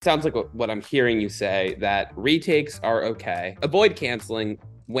Sounds like what I'm hearing you say, that retakes are okay. Avoid canceling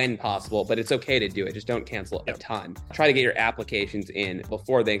when possible, but it's okay to do it. Just don't cancel a ton. Try to get your applications in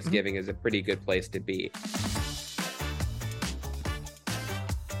before Thanksgiving is a pretty good place to be.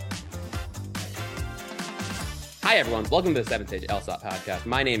 Hi, everyone. Welcome to the S02 LSAT Podcast.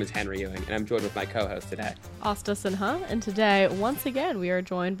 My name is Henry Ewing, and I'm joined with my co-host today, Aastha, and today, once again, we are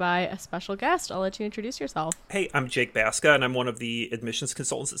joined by a special guest. I'll let you introduce yourself. Hey, I'm Jacob Baska, and I'm one of the admissions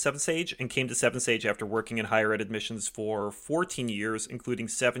consultants at 7Sage, and came to 7Sage after working in higher ed admissions for 14 years, including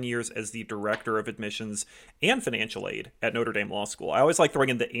 7 years as the director of admissions and financial aid at Notre Dame Law School. I always like throwing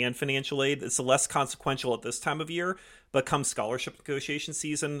in the and financial aid. It's less consequential at this time of year, but come scholarship negotiation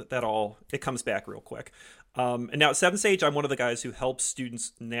season, it comes back real quick. And now at 7Sage, I'm one of the guys who helps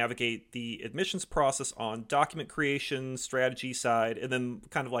students navigate the admissions process on document creation, strategy side, and then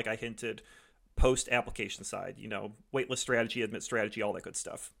kind of like I hinted, post-application side, waitlist strategy, admit strategy, all that good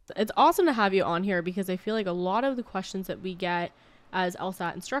stuff. It's awesome to have you on here because I feel like a lot of the questions that we get as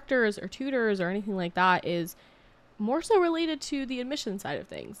LSAT instructors or tutors or anything like that is more so related to the admission side of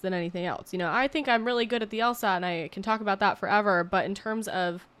things than anything else. I think I'm really good at the LSAT and I can talk about that forever, but in terms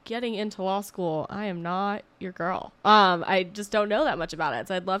of getting into law school, I am not your girl. I just don't know that much about it.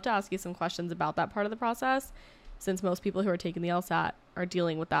 So I'd love to ask you some questions about that part of the process, since most people who are taking the LSAT are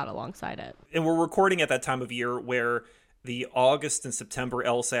dealing with that alongside it. And we're recording at that time of year where the August and September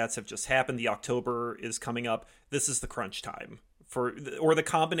LSATs have just happened. The October is coming up. This is the crunch time or the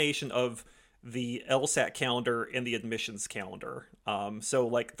combination of the LSAT calendar and the admissions calendar. So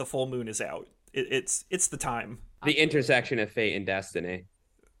like the full moon is out. It's the time. The intersection of fate and destiny.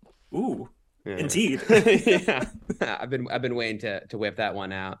 Ooh, yeah. Indeed. Yeah, I've been waiting to whip that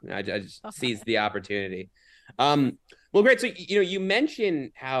one out. I just seized the opportunity. Well, great. So you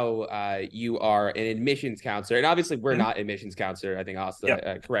mentioned how you are an admissions counselor, and obviously we're not admissions counselor. I think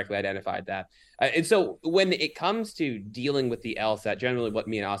Aastha correctly identified that. And so when it comes to dealing with the LSAT, generally what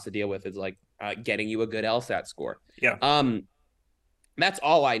me and Aastha deal with is like getting you a good LSAT score. Yeah. That's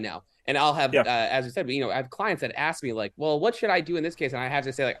all I know. And I'll have, as I said, I have clients that ask me like, well, what should I do in this case? And I have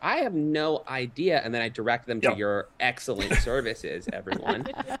to say like, I have no idea. And then I direct them to your excellent services, everyone.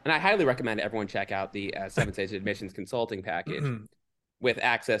 And I highly recommend everyone check out the 7Sage admissions consulting package with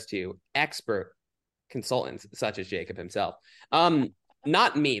access to expert consultants such as Jacob himself.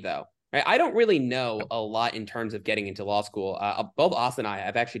 Not me though. Right? I don't really know a lot in terms of getting into law school. Both Aastha and I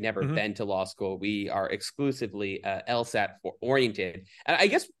have actually never been to law school. We are exclusively LSAT oriented. And I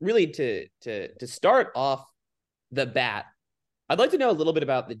guess really to start off the bat, I'd like to know a little bit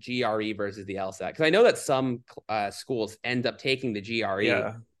about the GRE versus the LSAT, because I know that some schools end up taking the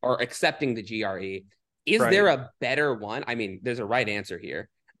GRE or accepting the GRE. Is there a better one? I mean, there's a right answer here.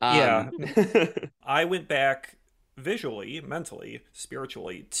 I went back visually, mentally,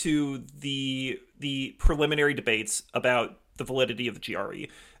 spiritually to the preliminary debates about the validity of the GRE.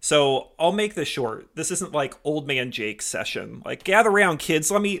 So I'll make this short. This isn't like old man Jake's session. Like, gather around,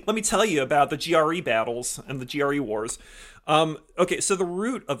 kids. Let me tell you about the GRE battles and the GRE wars. Okay, so the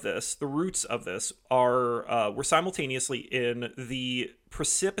roots of this are we're simultaneously in the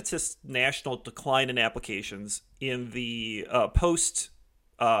precipitous national decline in applications in the post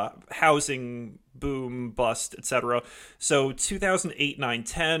housing boom, bust, etc. So 2008, 9,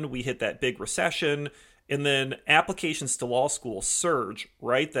 10, we hit that big recession, and then applications to law school surge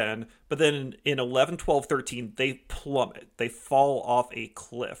right then. But then in 11, 12, 13, they plummet. They fall off a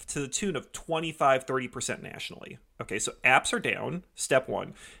cliff to the tune of 25, 30% nationally. Okay, so apps are down, step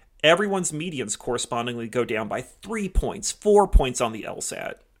one. Everyone's medians correspondingly go down by 3 points, 4 points on the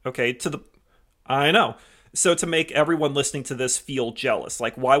LSAT. Okay, I know. So to make everyone listening to this feel jealous,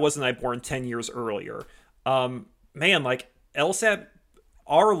 like, why wasn't I born 10 years earlier? Like LSAT,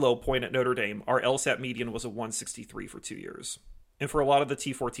 our low point at Notre Dame, our LSAT median was a 163 for 2 years. And for a lot of the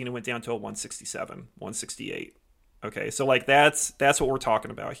T14, it went down to a 167, 168. Okay, so like that's what we're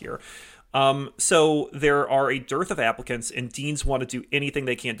talking about here. So there are a dearth of applicants, and deans want to do anything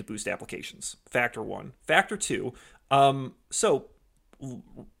they can to boost applications. Factor one. Factor two,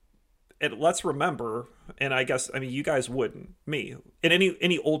 let's remember, and you guys wouldn't, me, and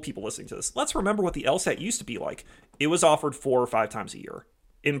any old people listening to this, let's remember what the LSAT used to be like. It was offered 4 or 5 times a year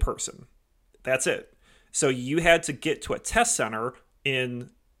in person. That's it. So you had to get to a test center in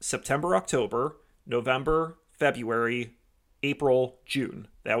September, October, November, February, April, June.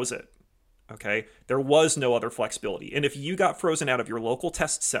 That was it. Okay? There was no other flexibility. And if you got frozen out of your local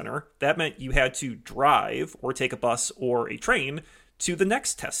test center, that meant you had to drive or take a bus or a train to the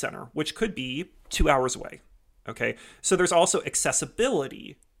next test center, which could be 2 hours away. Okay? So there's also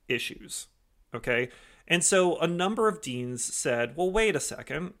accessibility issues. Okay? And so a number of deans said, well, wait a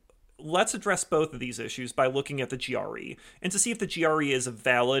second. Let's address both of these issues by looking at the GRE and to see if the GRE is a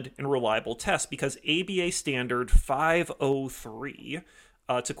valid and reliable test, because ABA Standard 503,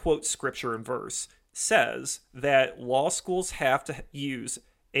 to quote scripture and verse, says that law schools have to use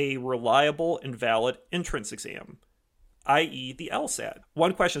a reliable and valid entrance exam, i.e. the LSAT.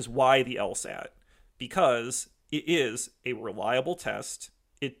 One question is, why the LSAT? Because it is a reliable test.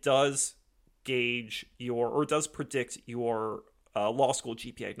 It does gauge it does predict your law school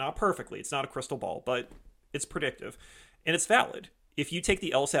GPA. Not perfectly. It's not a crystal ball, but it's predictive. And it's valid. If you take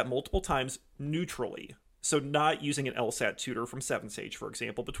the LSAT multiple times neutrally, so not using an LSAT tutor from 7 Sage, for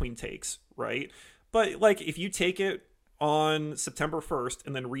example, between takes, right? But like if you take it on September 1st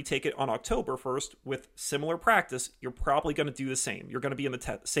and then retake it on October 1st with similar practice, you're probably going to do the same. You're going to be in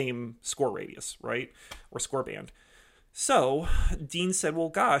the same score radius, right? Or score band. So Dean said, well,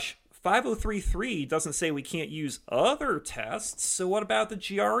 gosh, 5033 doesn't say we can't use other tests. So what about the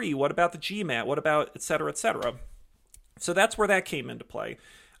GRE? What about the GMAT? What about et cetera, et cetera? So that's where that came into play.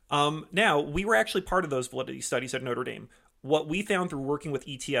 Now, we were actually part of those validity studies at Notre Dame. What we found through working with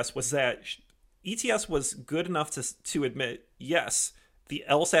ETS was that ETS was good enough to admit, yes, the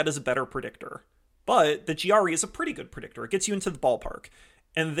LSAT is a better predictor, but the GRE is a pretty good predictor. It gets you into the ballpark.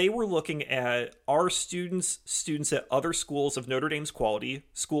 And they were looking at our students at other schools of Notre Dame's quality,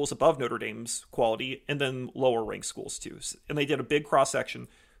 schools above Notre Dame's quality, and then lower ranked schools too. And they did a big cross-section.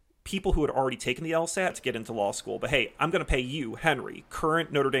 People who had already taken the LSAT to get into law school. But hey, I'm going to pay you, Henry,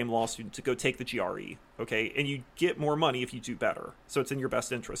 current Notre Dame law student, to go take the GRE. Okay? And you get more money if you do better. So it's in your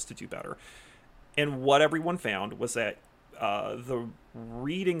best interest to do better. And what everyone found was that the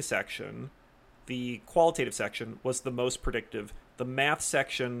reading section, the qualitative section, was the most predictive. The math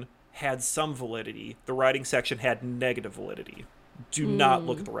section had some validity. The writing section had negative validity. Do not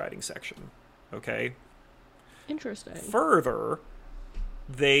look at the writing section. Okay? Interesting. Further,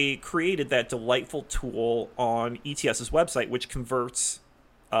 they created that delightful tool on ETS's website, which converts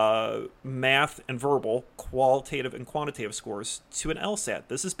math and verbal, qualitative and quantitative scores to an LSAT.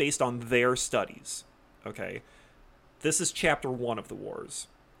 This is based on their studies. Okay? This is chapter 1 of the wars.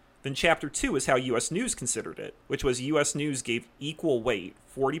 Then chapter 2 is how U.S. News considered it, which was U.S. News gave equal weight,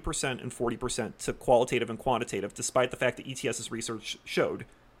 40% and 40%, to qualitative and quantitative, despite the fact that ETS's research showed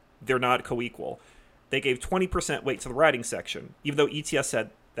they're not co-equal. They gave 20% weight to the writing section, even though ETS said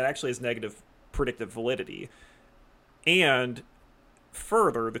that actually has negative predictive validity. And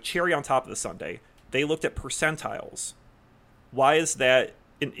further, the cherry on top of the sundae, they looked at percentiles. Why is that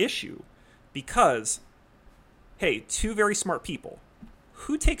an issue? Because, hey, two very smart people.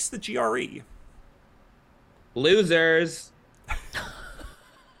 Who takes the GRE? Losers.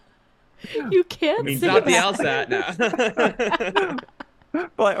 You can't say not that. the LSAT now.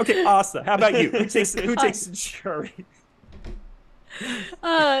 But okay, Aastha, how about you? Who takes the GRE?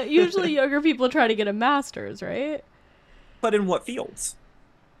 Usually younger people try to get a master's, right? But in what fields?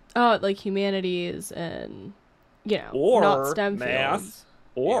 Oh, like humanities and, or not STEM math, fields.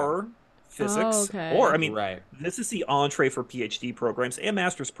 or physics, okay. or right. This is the entree for PhD programs and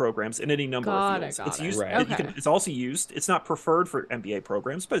master's programs in any number of fields. Got it. Used. Right. Okay. It's also used. It's not preferred for MBA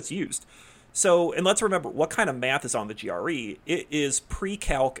programs, but it's used. So, and let's remember what kind of math is on the GRE. It is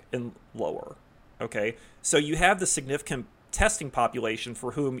pre-calc and lower. Okay, so you have the significant testing population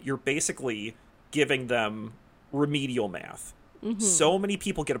for whom you're basically giving them remedial math. Mm-hmm. So many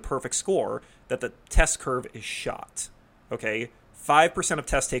people get a perfect score that the test curve is shot. Okay. 5% of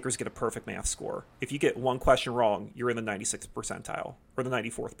test takers get a perfect math score. If you get one question wrong, you're in the 96th percentile or the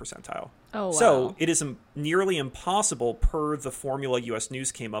 94th percentile. Oh, wow. So it is nearly impossible, per the formula U.S.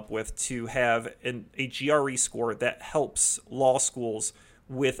 News came up with, to have a GRE score that helps law schools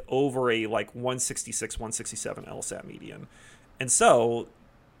with over a 166, 167 LSAT median. And so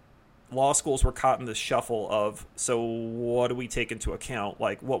law schools were caught in this shuffle of, so what do we take into account?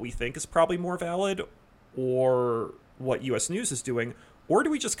 What we think is probably more valid, or what U.S. News is doing, or do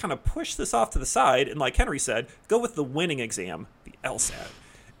we just kind of push this off to the side and, like Henry said, go with the winning exam, the LSAT?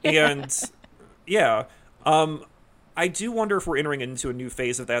 And yeah, I do wonder if we're entering into a new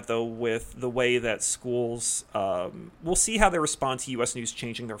phase of that, though, with the way that schools, we'll see how they respond to U.S. News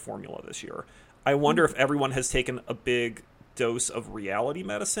changing their formula this year. I wonder if everyone has taken a big dose of reality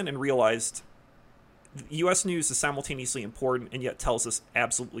medicine and realized U.S. News is simultaneously important and yet tells us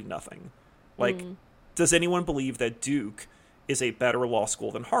absolutely nothing. Does anyone believe that Duke is a better law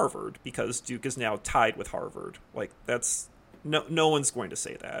school than Harvard because Duke is now tied with Harvard? That's no one's going to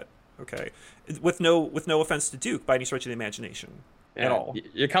say that. Okay, with no offense to Duke by any stretch of the imagination. at all.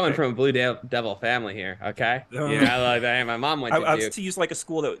 You're coming from a Blue Devil family here, okay? Like my mom went to I was to use like a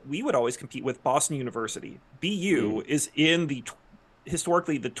school that we would always compete with, Boston University. BU is in the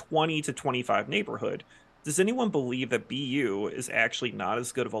historically the 20 to 25 neighborhood. Does anyone believe that BU is actually not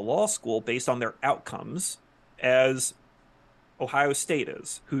as good of a law school based on their outcomes as Ohio State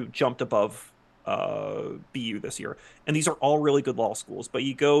is, who jumped above BU this year? And these are all really good law schools, but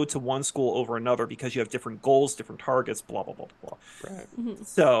you go to one school over another because you have different goals, different targets, blah, blah, blah, blah. Right.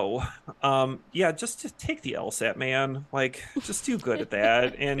 So, just to take the LSAT, man. Like, just do good at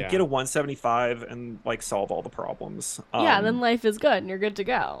that and get a 175 and, like, solve all the problems. And then life is good and you're good to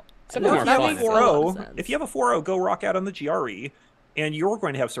go. If you have a 4.0, go rock out on the GRE. And you're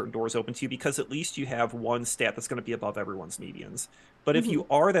going to have certain doors open to you because at least you have one stat that's going to be above everyone's medians. But if you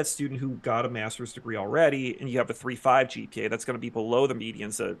are that student who got a master's degree already and you have a 3.5 GPA, that's going to be below the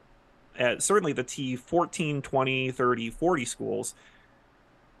medians at certainly the T 14, 20, 30, 40 schools.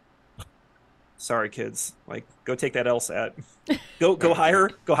 Sorry, kids. Like, go take that LSAT. Go hire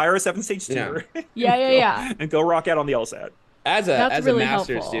a 7-stage tutor. Yeah. And go rock out on the LSAT. As a really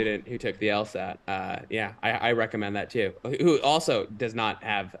master's helpful. student who took the LSAT, I recommend that too. Who also does not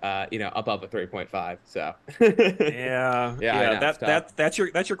have above a 3.5. So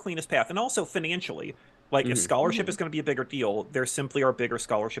that's your cleanest path. And also financially, like if scholarship is going to be a bigger deal, there simply are bigger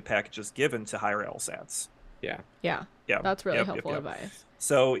scholarship packages given to higher LSATs. Yeah. That's really helpful advice.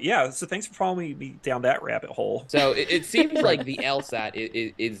 So thanks for following me down that rabbit hole. So it seems like the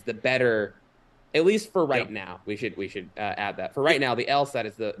LSAT is the better. At least for right now, we should add that. For right now, the LSAT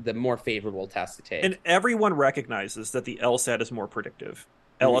is the more favorable test to take. And everyone recognizes that the LSAT is more predictive.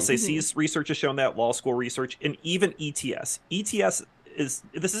 LSAC's research has shown that, law school research, and even ETS. ETS this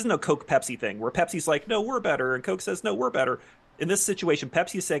isn't a Coke Pepsi thing where Pepsi's like, no, we're better, and Coke says, no, we're better. In this situation,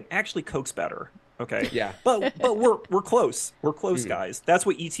 Pepsi is saying, actually, Coke's better. Okay. Yeah. But we're close. We're close, guys. That's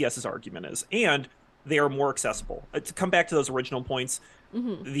what ETS's argument is. And they are more accessible. To come back to those original points,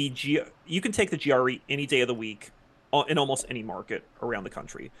 you can take the GRE any day of the week in almost any market around the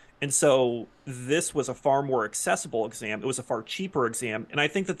country. And so this was a far more accessible exam. It was a far cheaper exam. And I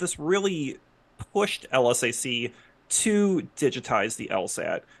think that this really pushed LSAC to digitize the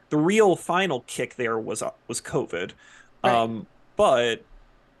LSAT. The real final kick there was COVID. Right. But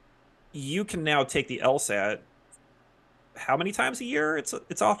you can now take the LSAT. How many times a year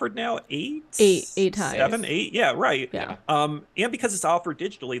it's offered now? Eight times. 7, 8. Yeah, right. Yeah. And because it's offered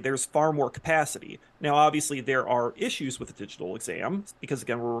digitally, there's far more capacity. Now, obviously, there are issues with the digital exam because,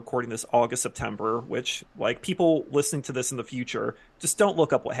 again, we're recording this August, September, which, like, people listening to this in the future, just don't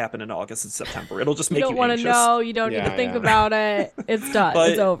look up what happened in August and September. It'll just make you anxious. You don't want to know. You don't need to think about it. It's done.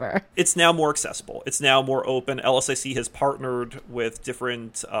 But it's over. It's now more accessible. It's now more open. LSAC has partnered with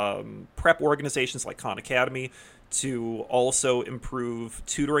different prep organizations like Khan Academy to also improve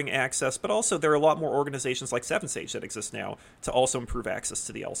tutoring access, but also there are a lot more organizations like 7-Stage that exist now to also improve access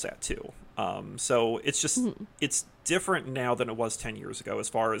to the LSAT too. So it's just it's different now than it was 10 years ago as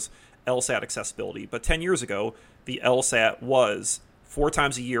far as LSAT accessibility. But 10 years ago, the LSAT was 4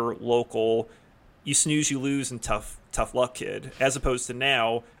 times a year, local. You snooze, you lose, and tough luck, kid. As opposed to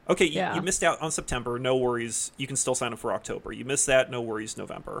now, okay, you missed out on September, no worries. You can still sign up for October. You missed that, no worries,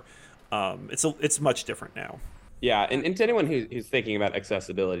 November. It's much different now. Yeah, and to anyone who's thinking about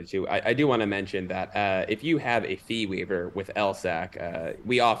accessibility too, I do want to mention that if you have a fee waiver with LSAC,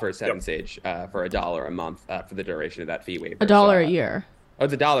 we offer 7-Stage for $1 a month for the duration of that fee waiver. $1 a year. Oh,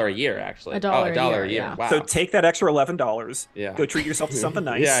 it's $1 a year, actually. $1 a year. Yeah. Wow. So take that extra $11. Yeah. Go treat yourself to something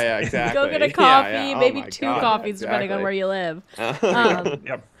nice. Yeah, exactly. Go get a coffee, maybe 2 coffees, depending on where you live.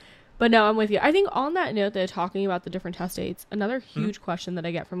 But no, I'm with you. I think on that note, they're talking about the different test dates. Another huge question that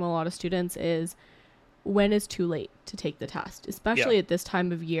I get from a lot of students is, when is too late to take the test, especially at this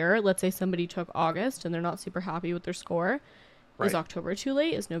time of year? Let's say somebody took August and they're not super happy with their score. Right. Is October too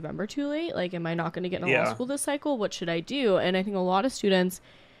late? Is November too late? Like, am I not going to get in law school this cycle? What should I do? And I think a lot of students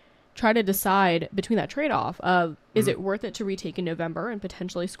try to decide between that trade-off of, is it worth it to retake in November and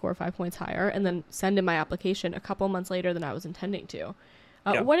potentially score 5 points higher and then send in my application a couple months later than I was intending to?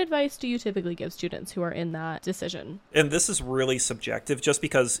 What advice do you typically give students who are in that decision? And this is really subjective just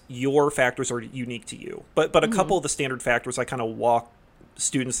because your factors are unique to you. But a couple of the standard factors I kind of walk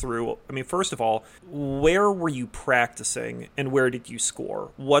students through. I mean, first of all, where were you practicing and where did you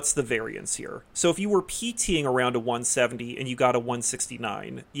score? What's the variance here? So if you were PTing around a 170 and you got a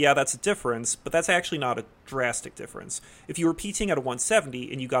 169, that's a difference, but that's actually not a drastic difference. If you were PTing at a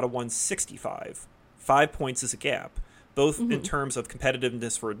 170 and you got a 165, 5 points is a gap, both in terms of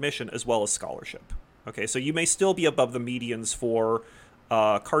competitiveness for admission as well as scholarship. Okay, so you may still be above the medians for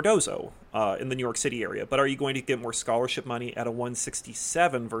Cardozo in the New York City area. But are you going to get more scholarship money at a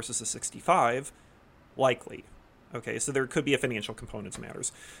 167 versus a 65? Likely. Okay, so there could be a financial component to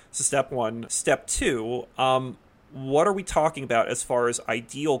matters. So step one. Step two, what are we talking about as far as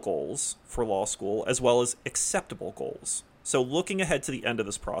ideal goals for law school as well as acceptable goals? So looking ahead to the end of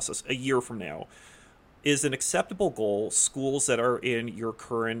this process, a year from now, is an acceptable goal schools that are in your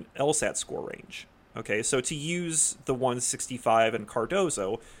current LSAT score range? Okay, so to use the 165 and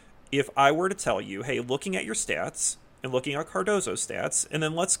Cardozo, if I were to tell you, hey, looking at your stats and looking at Cardozo's stats, and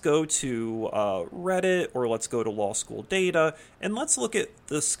then let's go to Reddit or let's go to law school data, and let's look at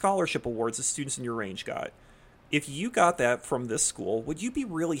the scholarship awards the students in your range got. If you got that from this school, would you be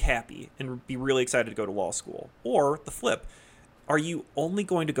really happy and be really excited to go to law school? Or the flip, are you only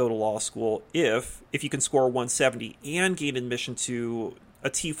going to go to law school if you can score 170 and gain admission to a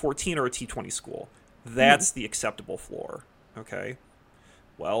T14 or a T20 school? That's the acceptable floor, okay?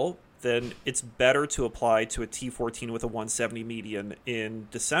 Well, then it's better to apply to a T14 with a 170 median in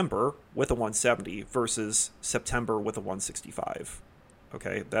December with a 170 versus September with a 165.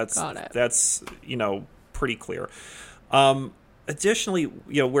 Okay, that's pretty clear. Additionally,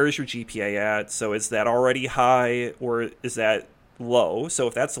 where's your GPA at? So is that already high or is that low? So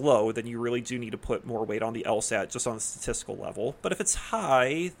if that's low, then you really do need to put more weight on the LSAT just on the statistical level. But if it's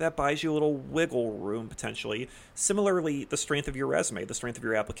high, that buys you a little wiggle room potentially. Similarly, the strength of your resume, the strength of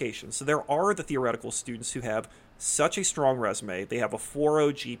your application. So there are the theoretical students who have such a strong resume. They have a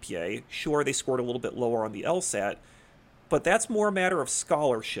 4.0 GPA. Sure, they scored a little bit lower on the LSAT, but that's more a matter of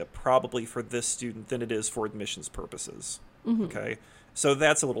scholarship probably for this student than it is for admissions purposes. Okay, so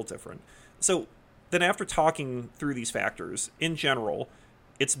that's a little different. So then after talking through these factors, in general,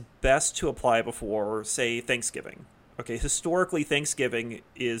 it's best to apply before, say, Thanksgiving. Okay, historically, Thanksgiving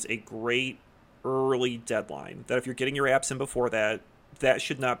is a great early deadline, that if you're getting your apps in before that, that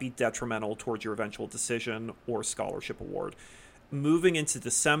should not be detrimental towards your eventual decision or scholarship award. Moving into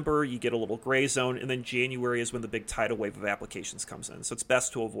December, you get a little gray zone, and then January is when the big tidal wave of applications comes in. So it's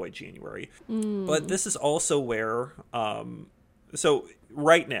best to avoid January. But this is also where, so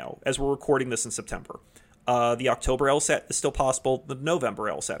right now, as we're recording this in September, the October LSAT is still possible. The November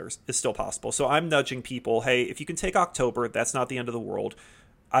LSAT is still possible. So I'm nudging people, hey, if you can take October, that's not the end of the world.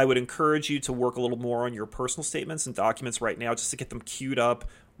 I would encourage you to work a little more on your personal statements and documents right now just to get them queued up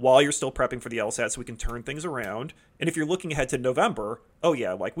while you're still prepping for the LSAT so we can turn things around. And if you're looking ahead to November, oh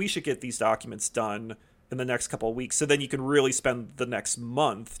yeah, we should get these documents done in the next couple of weeks so then you can really spend the next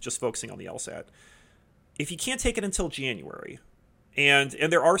month just focusing on the LSAT. If you can't take it until January, and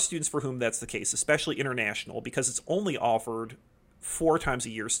there are students for whom that's the case, especially international, because it's only offered 4 times a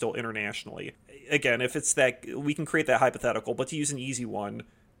year still internationally. Again, if it's that, we can create that hypothetical, but to use an easy one,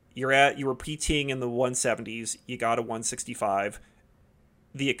 you were PTing in the 170s, you got a 165.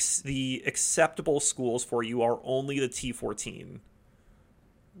 The acceptable schools for you are only the T14.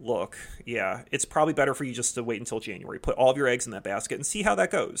 Look, yeah, it's probably better for you just to wait until January. Put all of your eggs in that basket and see how that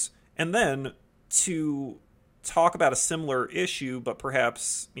goes. And then to talk about a similar issue, but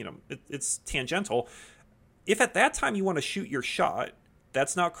perhaps, it's tangential. If at that time you want to shoot your shot,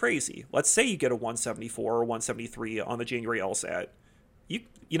 that's not crazy. Let's say you get a 174 or 173 on the January LSAT.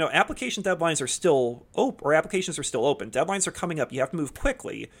 Application deadlines are still open, or applications are still open. Deadlines are coming up. You have to move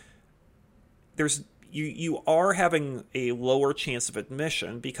quickly. You are having a lower chance of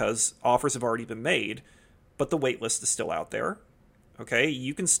admission because offers have already been made, but the wait list is still out there. Okay,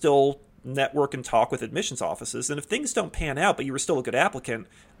 you can still network and talk with admissions offices, and if things don't pan out, but you were still a good applicant,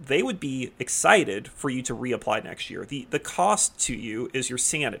 they would be excited for you to reapply next year. The cost to you is your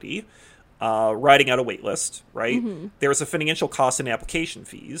sanity. Riding out a wait list, right? There's a financial cost in application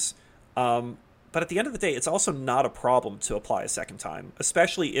fees. But at the end of the day, it's also not a problem to apply a second time,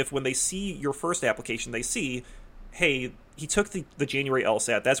 especially if when they see your first application, they see, hey, he took the January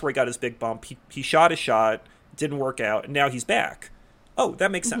LSAT. That's where he got his big bump. He shot his shot, didn't work out, and now he's back. Oh, that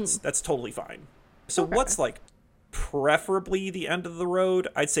makes sense. That's totally fine. So what's preferably the end of the road?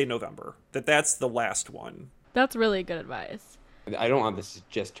 I'd say November. That's the last one. That's really good advice. I don't want this to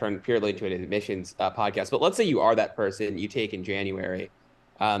just turn purely into an admissions podcast, but let's say you are that person, you take in January,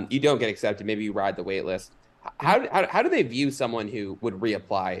 you don't get accepted, maybe you ride the wait list. How do they view someone who would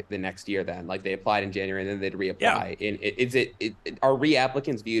reapply the next year then? Like they applied in January and then they'd reapply. Yeah. Are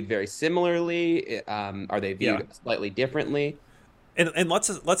reapplicants viewed very similarly? Are they viewed slightly differently? And let's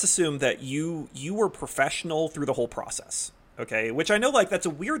assume that you were professional through the whole process. Okay, which I know that's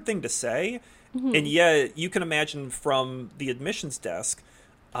a weird thing to say. And yet you can imagine from the admissions desk,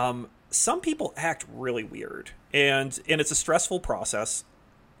 some people act really weird and it's a stressful process.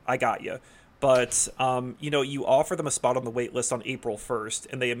 I got you. But, you offer them a spot on the wait list on April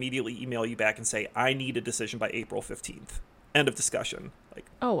 1st, and they immediately email you back and say, I need a decision by April 15th. End of discussion. Like,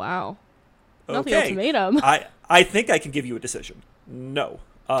 oh, wow. Okay. Not the ultimatum. I think I can give you a decision. No.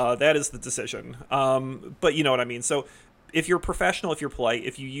 That is the decision. But you know what I mean? So if you're professional, if you're polite,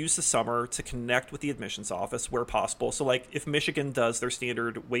 if you use the summer to connect with the admissions office where possible. So like if Michigan does their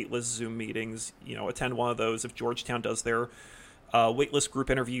standard waitlist Zoom meetings, attend one of those. If Georgetown does their waitlist group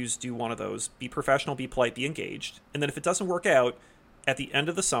interviews, do one of those. Be professional, be polite, be engaged. And then if it doesn't work out, at the end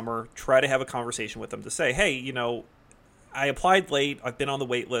of the summer, try to have a conversation with them to say, hey, I applied late. I've been on the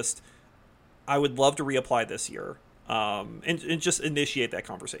wait list. I would love to reapply this year. And just initiate that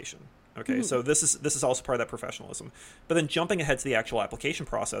conversation. Okay, mm-hmm. So this is also part of that professionalism. But then jumping ahead to the actual application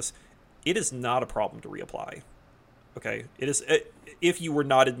process, it is not a problem to reapply. Okay, it is if you were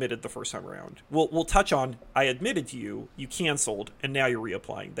not admitted the first time around. We'll touch on I admitted you canceled, and now you're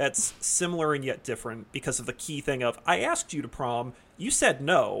reapplying. That's similar and yet different because of the key thing of I asked you to prom, you said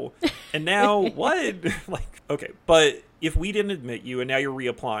no, and now what? Okay, but if we didn't admit you and now you're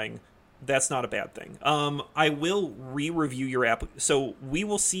reapplying, that's not a bad thing. I will re-review your app. So we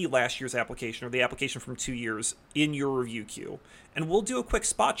will see last year's application or the application from 2 years in your review queue. And we'll do a quick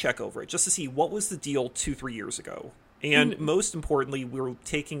spot check over it just to see what was the deal 2-3 years ago. And most importantly, we're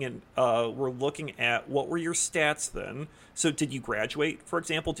looking at what were your stats then. So did you graduate, for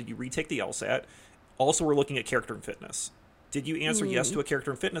example? Did you retake the LSAT? Also, we're looking at character and fitness. Did you answer yes to a character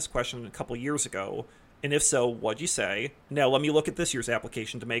and fitness question a couple years ago? And if so, what'd you say? Now, let me look at this year's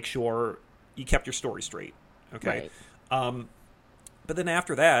application to make sure you kept your story straight. Okay. Right. But then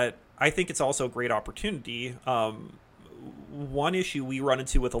after that, I think it's also a great opportunity. One issue we run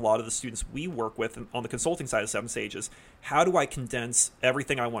into with a lot of the students we work with on the consulting side of 7 Sage is how do I condense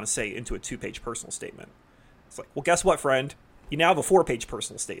everything I want to say into a 2-page personal statement? It's like, well, guess what, friend? You now have a 4-page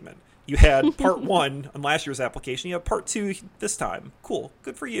personal statement. You had part 1 on last year's application. You have part 2 this time. Cool.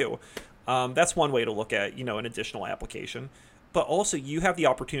 Good for you. That's one way to look at, an additional application. But also you have the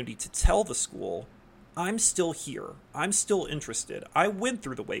opportunity to tell the school, I'm still here. I'm still interested. I went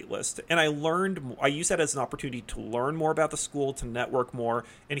through the wait list and I use that as an opportunity to learn more about the school, to network more.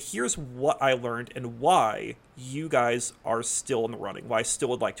 And here's what I learned and why you guys are still in the running, why I still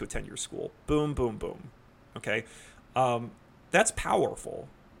would like to attend your school. Boom, boom, boom. Okay. That's powerful.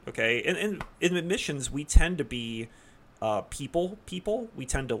 Okay. And in admissions, we tend to be people. We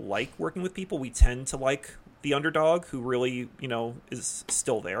tend to like working with people. We tend to like the underdog who really, is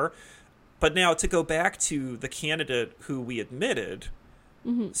still there. But now to go back to the candidate who we admitted,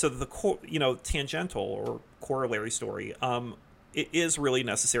 so the tangential or corollary story, it is really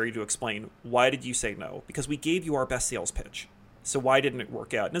necessary to explain why did you say no? Because we gave you our best sales pitch. So why didn't it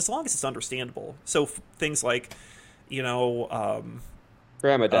work out? And as long as it's understandable. So things like, grandma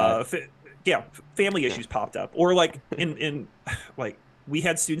died. Family issues popped up, or like in we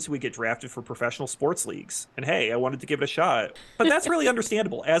had students who would get drafted for professional sports leagues, and hey, I wanted to give it a shot. But that's really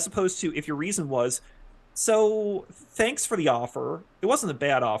understandable, as opposed to if your reason was, so thanks for the offer. It wasn't a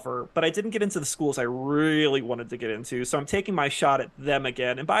bad offer, but I didn't get into the schools I really wanted to get into, so I'm taking my shot at them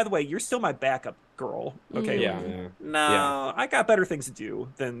again. And by the way, you're still my backup girl. Okay. I got better things to do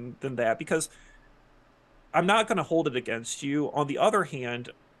than that, because I'm not going to hold it against you. On the other hand,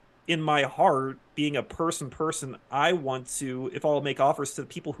 in my heart, being a person, I want to, if I'll make offers to the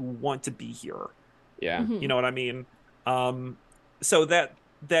people who want to be here. Yeah. You know what I mean? So that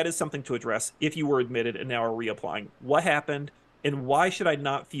is something to address if you were admitted and now are reapplying. What happened, and why should I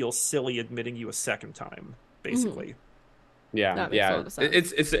not feel silly admitting you a second time, basically? Yeah. That makes a lot of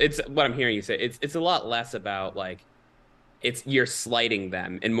sense. It's what I'm hearing you say. It's a lot less about like, you're slighting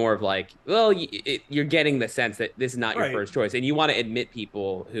them and more of like, well, you're getting the sense that this is not your first choice, and you want to admit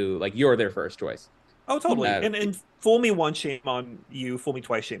people who like you're their first choice. Oh, totally. And fool me once, shame on you. Fool me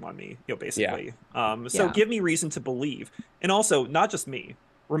twice, shame on me. Basically. So give me reason to believe. And also, not just me.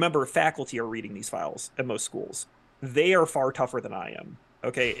 Remember, faculty are reading these files at most schools. They are far tougher than I am.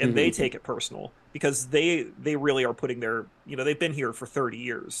 Okay, and they take it personal because they really are putting their, they've been here for 30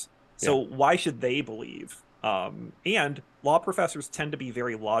 years. So why should they believe? And law professors tend to be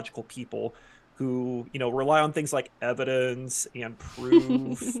very logical people who, rely on things like evidence and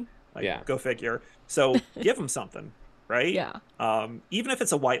proof. Go figure. So give them something, right? Yeah. Even if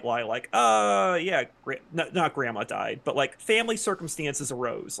it's a white lie, like, not grandma died, but like family circumstances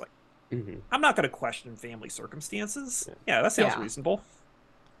arose. Like, I'm not going to question family circumstances. Yeah, that sounds reasonable.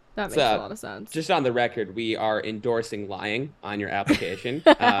 That makes a lot of sense. Just on the record, we are endorsing lying on your application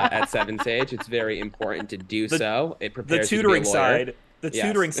at 7 Sage. It's very important to do so. It prepares the tutoring you to be a lawyer. side. The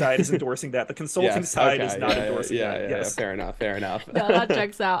tutoring side is endorsing that. The consulting side is not endorsing that. Yes. Fair enough. No, that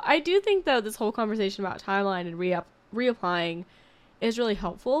checks out. I do think, though, this whole conversation about timeline and reapplying is really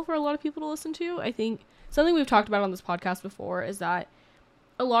helpful for a lot of people to listen to. I think something we've talked about on this podcast before is that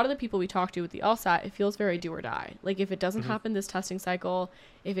a lot of the people we talk to with the LSAT, it feels very do or die. Like, if it doesn't happen this testing cycle,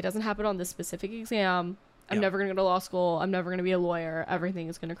 if it doesn't happen on this specific exam, I'm never going to go to law school. I'm never going to be a lawyer. Everything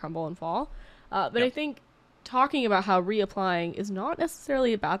is going to crumble and fall. But I think talking about how reapplying is not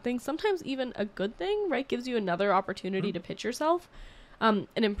necessarily a bad thing, sometimes even a good thing, right? Gives you another opportunity to pitch yourself and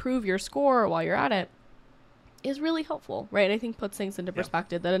improve your score while you're at it is really helpful, right? And I think puts things into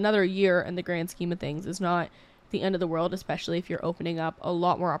perspective that another year in the grand scheme of things is not the end of the world, especially if you're opening up a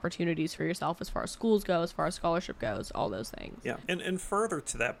lot more opportunities for yourself as far as schools go, as far as scholarship goes, all those things. Yeah, and further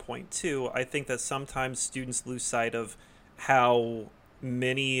to that point, too, I think that sometimes students lose sight of how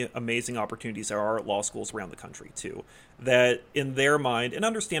many amazing opportunities there are at law schools around the country too, that in their mind, and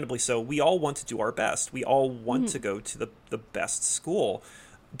understandably so, we all want to do our best. We all want to go to the best school.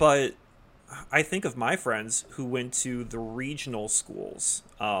 But I think of my friends who went to the regional schools.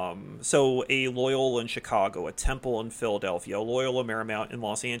 So a Loyola in Chicago, a Temple in Philadelphia, a Loyola Marymount in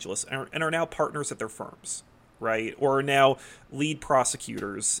Los Angeles, and are now partners at their firms, right? Or are now lead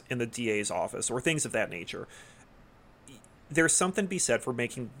prosecutors in the DA's office or things of that nature. There's something to be said for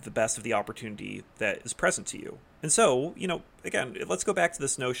making the best of the opportunity that is present to you. And so, again, let's go back to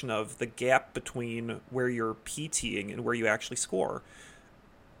this notion of the gap between where you're PTing and where you actually score.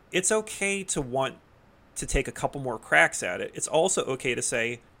 It's okay to want to take a couple more cracks at it. It's also okay to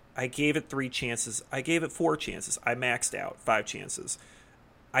say, I gave it 3 chances. I gave it 4 chances. I maxed out 5 chances.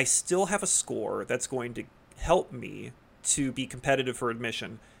 I still have a score that's going to help me to be competitive for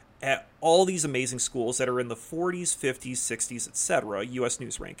admission at all these amazing schools that are in the 40s, 50s, 60s, etc., U.S.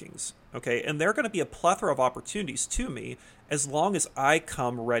 News rankings, okay? And they're going to be a plethora of opportunities to me as long as I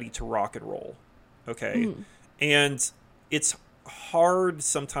come ready to rock and roll, okay? And it's hard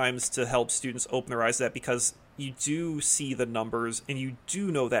sometimes to help students open their eyes to that because you do see the numbers and you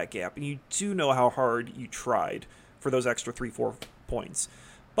do know that gap and you do know how hard you tried for those extra 3-4 points.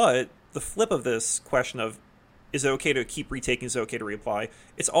 But the flip of this question of, is it okay to keep retaking? Is it okay to reapply?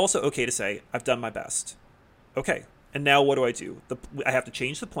 It's also okay to say, I've done my best. Okay, and now what do? I have to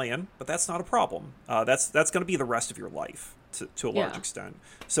change the plan, but that's not a problem. That's going to be the rest of your life to a large extent.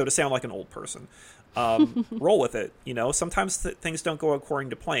 So to sound like an old person, roll with it. Sometimes things don't go according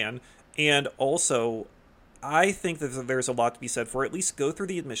to plan. And also, I think that there's a lot to be said for at least go through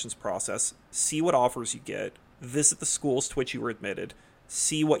the admissions process, see what offers you get, visit the schools to which you were admitted,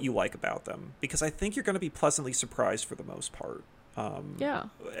 see what you like about them, because I think you're going to be pleasantly surprised for the most part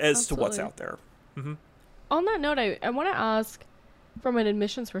as to what's out there. On that note, I want to ask, from an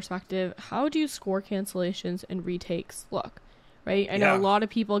admissions perspective, how do score cancellations and retakes look? Right? I know a lot of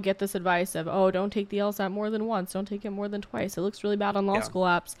people get this advice of, don't take the LSAT more than once, don't take it more than twice. It looks really bad on law school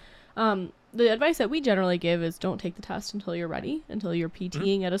apps. The advice that we generally give is don't take the test until you're ready, until you're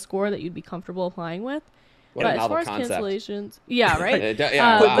PTing at a score that you'd be comfortable applying with. What but a as far concept. as cancellations, right?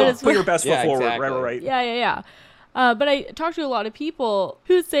 But put your best foot forward, exactly. right? Yeah. But I talk to a lot of people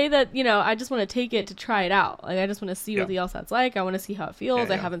who say that, I just want to take it to try it out. Like, I just want to see what the LSAT's like. I want to see how it feels.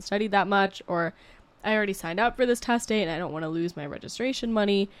 I haven't studied that much, or I already signed up for this test date and I don't want to lose my registration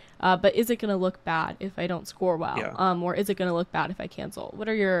money. But is it going to look bad if I don't score well? Or is it going to look bad if I cancel? What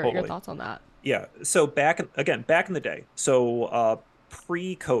are your thoughts on that? Yeah. So back in the day, so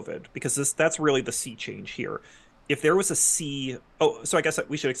pre-COVID, because that's really the sea change here. If there was a C, so I guess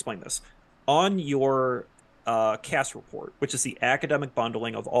we should explain this. On your CAS report, which is the academic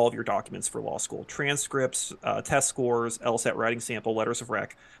bundling of all of your documents for law school, transcripts, test scores, LSAT writing sample, letters of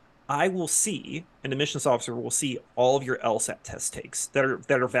rec, an admissions officer will see all of your LSAT test takes that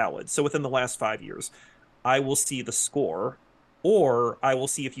are valid. So within the last 5 years, I will see the score, or I will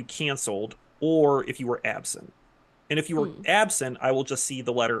see if you canceled or if you were absent. And if you were absent, I will just see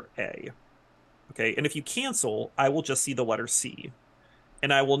the letter A. Okay. And if you cancel, I will just see the letter C.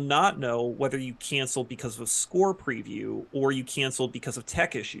 And I will not know whether you canceled because of a score preview, or you canceled because of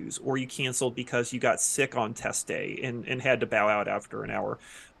tech issues, or you canceled because you got sick on test day and had to bow out after an hour.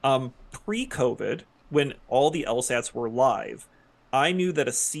 Pre-COVID, when all the LSATs were live, I knew that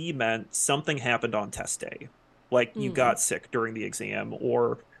a C meant something happened on test day. Like you got sick during the exam,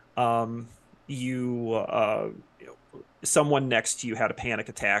 or someone next to you had a panic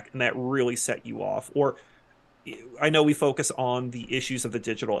attack and that really set you off. Or I know we focus on the issues of the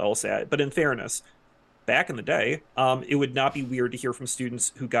digital LSAT, but in fairness, back in the day, it would not be weird to hear from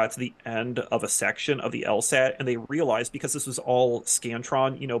students who got to the end of a section of the LSAT and they realized, because this was all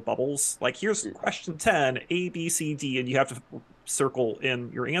Scantron, bubbles, like here's question 10, A, B, C, D, and you have to circle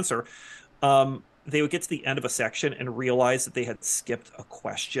in your answer, they would get to the end of a section and realize that they had skipped a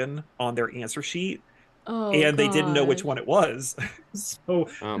question on their answer sheet. Oh, And they didn't know which gosh. one it was. So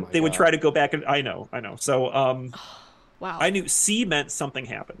Oh my they would try gosh. to go back and I know. So Wow. I knew C meant something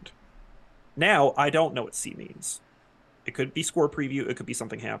happened. Now I don't know what C means. It could be score preview, it could be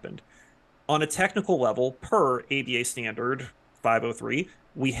something happened. On a technical level, per ABA standard 503,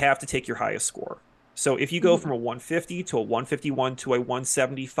 we have to take your highest score. So if you go from a 150 to a 151 to a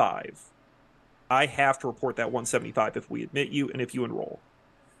 175, I have to report that 175 if we admit you and if you enroll.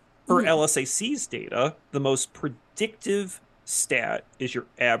 Per LSAC's data, the most predictive stat is your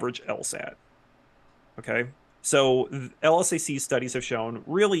average LSAT. Okay? So LSAC studies have shown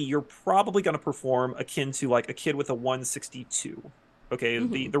really you're probably going to perform akin to like a kid with a 162. Okay,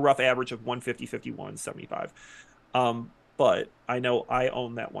 the rough average of 150, 51, 75. But I know I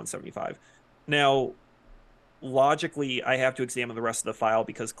own that 175. Now, logically, I have to examine the rest of the file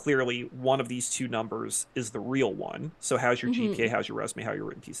because clearly one of these two numbers is the real one. So how's your GPA, how's your resume, how are your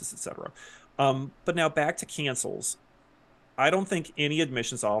written pieces, etc. But now back to cancels. I don't think any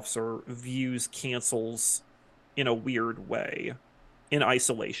admissions officer views cancels in a weird way in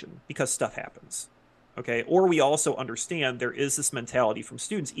isolation because stuff happens. Okay. Or we also understand there is this mentality from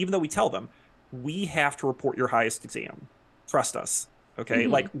students, even though we tell them we have to report your highest exam. Trust us. Okay.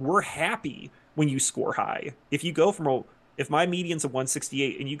 Like we're happy when you score high. If you go from if my median's a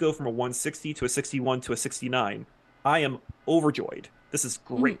 168 and you go from a 160 to a 61 to a 69, I am overjoyed. This is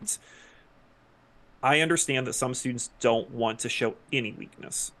great. I understand that some students don't want to show any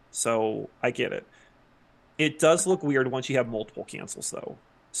weakness. So I get it. It does look weird once you have multiple cancels, though.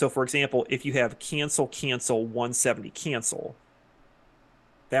 So, for example, if you have cancel, 170, cancel,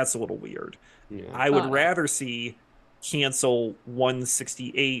 that's a little weird. Yeah. I would rather see cancel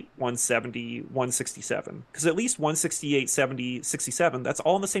 168, 170, 167. Because at least 168, 70, 67, that's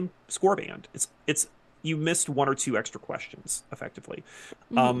all in the same score band. It's you missed one or two extra questions, effectively.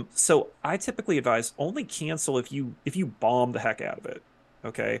 So I typically advise only cancel if you bomb the heck out of it.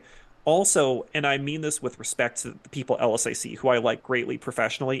 Okay. Also, and I mean this with respect to the people at LSAC, who I like greatly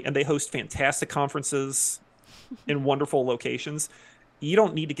professionally, and they host fantastic conferences in wonderful locations. You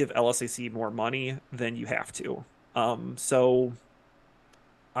don't need to give LSAC more money than you have to. So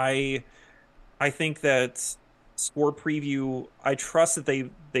I think that score preview, I trust that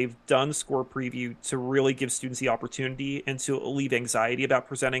they've done score preview to really give students the opportunity and to alleviate anxiety about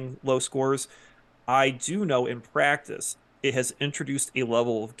presenting low scores. I do know in practice it has introduced a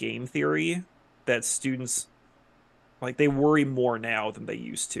level of game theory that students, like, they worry more now than they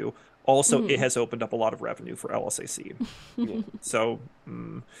used to. Also, it has opened up a lot of revenue for LSAC. So,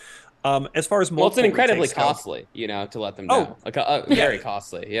 as far as it's an incredibly costly, to let them know. Very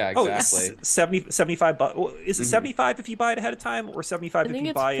costly. Yeah, exactly. 75 bucks. Is it 75 if you buy it ahead of time, or 75 if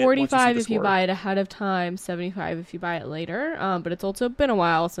you buy it? I think it's 45 if you buy it ahead of time, 75 if you buy it later. But it's also been a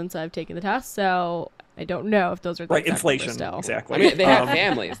while since I've taken the test, so I don't know if those are the right. Inflation, still. Exactly. I mean, they have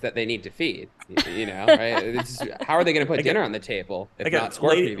families that they need to feed. Right? How are they going to put dinner on the table if not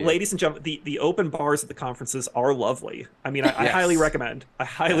score preview? Ladies and gentlemen, the open bars at the conferences are lovely. I mean, I highly recommend. I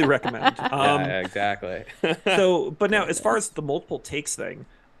highly recommend. Yeah, exactly. But now, as far as the multiple takes thing,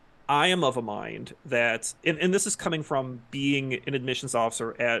 I am of a mind that, and this is coming from being an admissions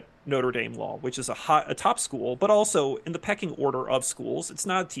officer at Notre Dame Law, which is a top school, but also in the pecking order of schools, it's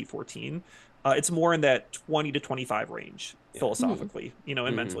not a T14. It's more in that 20 to 25 range, philosophically,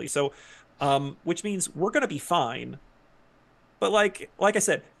 and mentally. So, which means we're going to be fine. But like I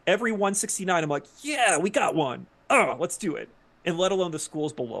said, every 169, I'm like, yeah, we got one. Oh, let's do it. And let alone the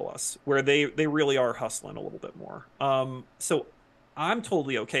schools below us, where they really are hustling a little bit more. So I'm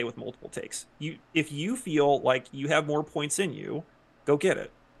totally okay with multiple takes. If you feel like you have more points in you, go get it.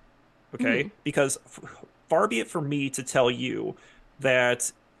 Okay? Because far be it for me to tell you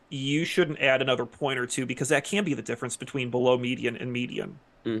that you shouldn't add another point or two, because that can be the difference between below median and median.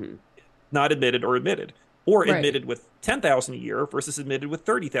 Not admitted or admitted. Or admitted with 10,000 a year versus admitted with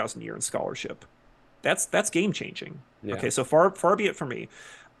 30,000 a year in scholarship. That's game changing. Yeah. Okay, so far be it from me.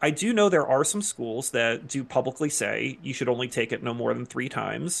 I do know there are some schools that do publicly say you should only take it no more than 3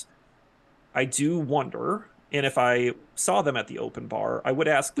 times. I do wonder, and if I saw them at the open bar, I would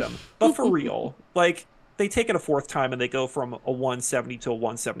ask them, but for real, like, they take it a 4th time and they go from a 170 to a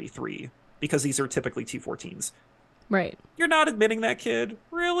 173, because these are typically T14s. Right. You're not admitting that kid?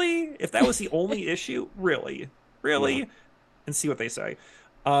 Really? If that was the only issue? Really? Yeah. And see what they say.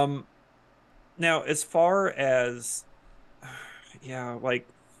 Now, as far as, like,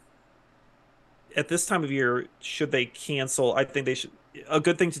 at this time of year, should they cancel? I think they should. A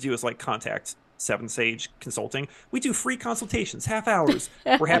good thing to do is, like, contact Seven Sage Consulting. We do free consultations, half hours.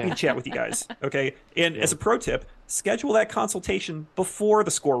 We're happy to chat with you guys. Okay. And as a pro tip, schedule that consultation before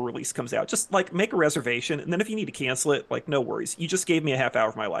the score release comes out. Just like make a reservation. And then if you need to cancel it, like no worries. You just gave me a half hour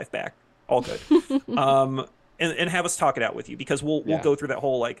of my life back. All good. And have us talk it out with you, because we'll go through that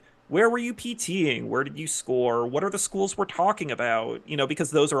whole, like, where were you PTing? Where did you score? What are the schools we're talking about? You know,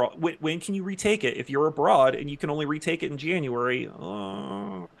 because those are all, when can you retake it? If you're abroad and you can only retake it in January, you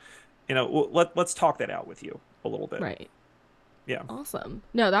know, let's talk that out with you a little bit. Right. Yeah. Awesome.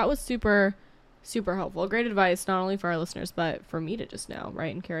 No, that was super, super helpful. Great advice, not only for our listeners, but for me to just know,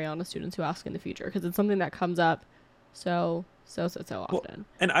 right? And carry on to students who ask in the future, because it's something that comes up so often. Well,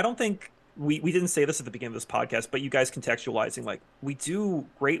 and I don't think we didn't say this at the beginning of this podcast, but you guys contextualizing, like, we do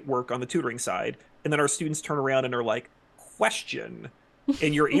great work on the tutoring side, and then our students turn around and are like, question.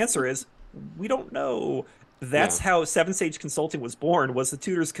 And your answer is, we don't know. That's how Seven Sage Consulting was born, was the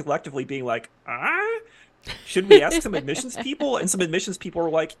tutors collectively being like, should we ask some admissions people? And some admissions people were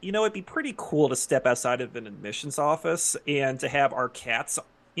like, you know, it'd be pretty cool to step outside of an admissions office and to have our cats,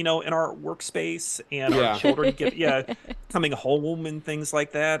 you know, in our workspace, and our children coming home and things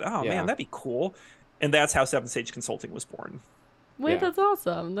like that. Oh man, that'd be cool. And that's how Seven Sage Consulting was born. Wait, that's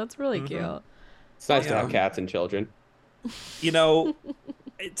awesome. That's really cute. It's nice to have cats and children. You know,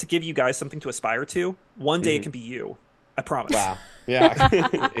 to give you guys something to aspire to, one day it can be you. I promise. Wow. Yeah,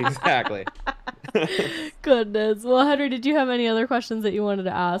 exactly. Goodness. Well, Henry, did you have any other questions that you wanted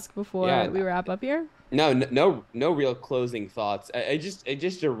to ask before we wrap up here? No real closing thoughts. I just to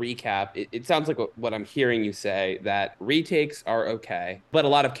recap, it sounds like what I'm hearing you say, that retakes are okay, but a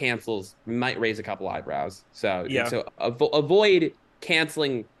lot of cancels might raise a couple eyebrows. So avoid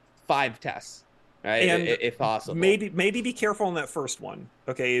canceling 5 tests, right? And if possible. Maybe be careful on that first one.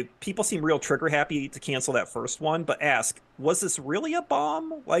 Okay, people seem real trigger happy to cancel that first one, but ask, was this really a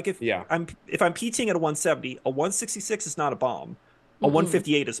bomb? Like if I'm PTing at a 170, a 166 is not a bomb. A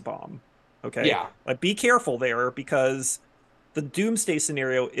 158 is a bomb. Okay. Yeah. Like, be careful there, because the doomsday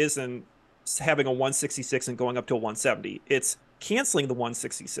scenario isn't having a 166 and going up to a 170. It's canceling the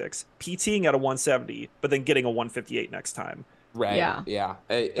 166, PTing at a 170, but then getting a 158 next time. Right. Yeah.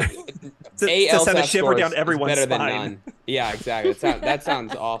 to send a shiver down everyone's spine. Than none. Yeah, exactly. That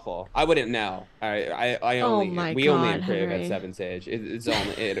sounds awful. I wouldn't know. We only improve at Seven Sage.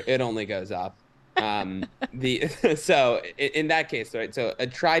 It only goes up. So in that case, right, so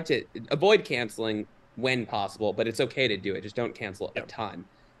try to avoid canceling when possible, but it's okay to do it. Just don't cancel a ton.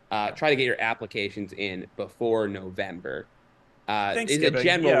 Try to get your applications in before November. Is a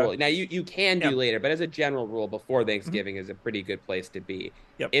general rule. Now you can do later, but as a general rule, before Thanksgiving is a pretty good place to be.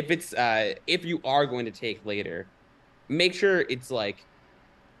 If you are going to take later, make sure it's like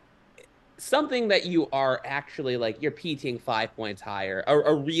something that you are actually, like, you're PTing 5 points higher,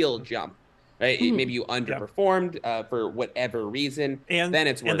 a real jump. Right? Maybe you underperformed for whatever reason, and then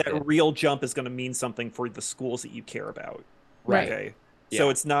it's worth it. And that real jump is going to mean something for the schools that you care about. Right. Okay. So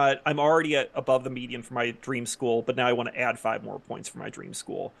it's not, I'm already at above the median for my dream school, but now I want to add 5 more points for my dream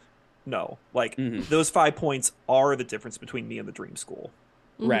school. No. Like, those 5 points are the difference between me and the dream school.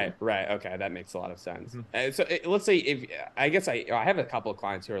 Right. Okay, that makes a lot of sense. So let's say I have a couple of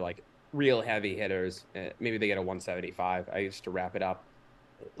clients who are like real heavy hitters. Maybe they get a 175. I used to wrap it up.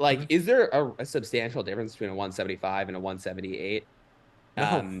 Like, is there a substantial difference between a 175 and a 178?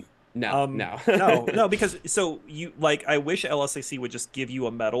 No, because I wish LSAC would just give you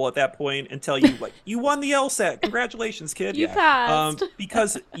a medal at that point and tell you, like, you won the LSAT. Congratulations, kid. You passed.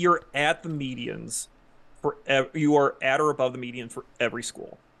 Because you're at the medians you are at or above the median for every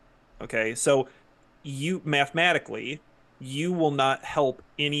school. Okay, so you mathematically, you will not help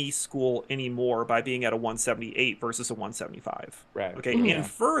any school anymore by being at a 178 versus a 175. Right. Okay. And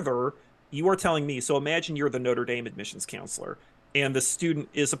further, you are telling me, so imagine you're the Notre Dame admissions counselor and the student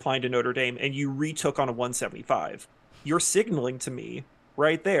is applying to Notre Dame and you retook on a 175. You're signaling to me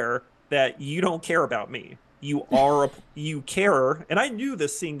right there that you don't care about me. You care. And I knew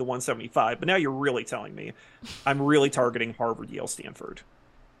this seeing the 175, but now you're really telling me I'm really targeting Harvard, Yale, Stanford.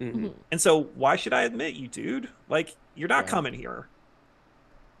 And so why should I admit you, dude? Like, you're not coming here.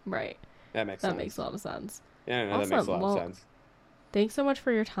 Right. That makes a lot of sense. Yeah, no, awesome. That makes a lot of sense. Thanks so much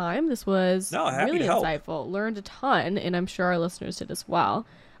for your time. This was really insightful. Learned a ton, and I'm sure our listeners did as well.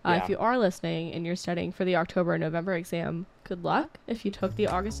 If you are listening and you're studying for the October and November exam, good luck. If you took the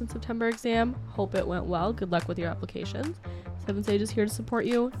August and September exam, hope it went well. Good luck with your applications. Seven Sage is here to support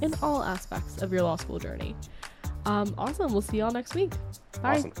you in all aspects of your law school journey. Awesome. We'll see y'all next week.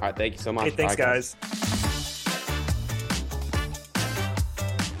 Bye. Awesome. All right. Thank you so much. Hey, thanks, guys.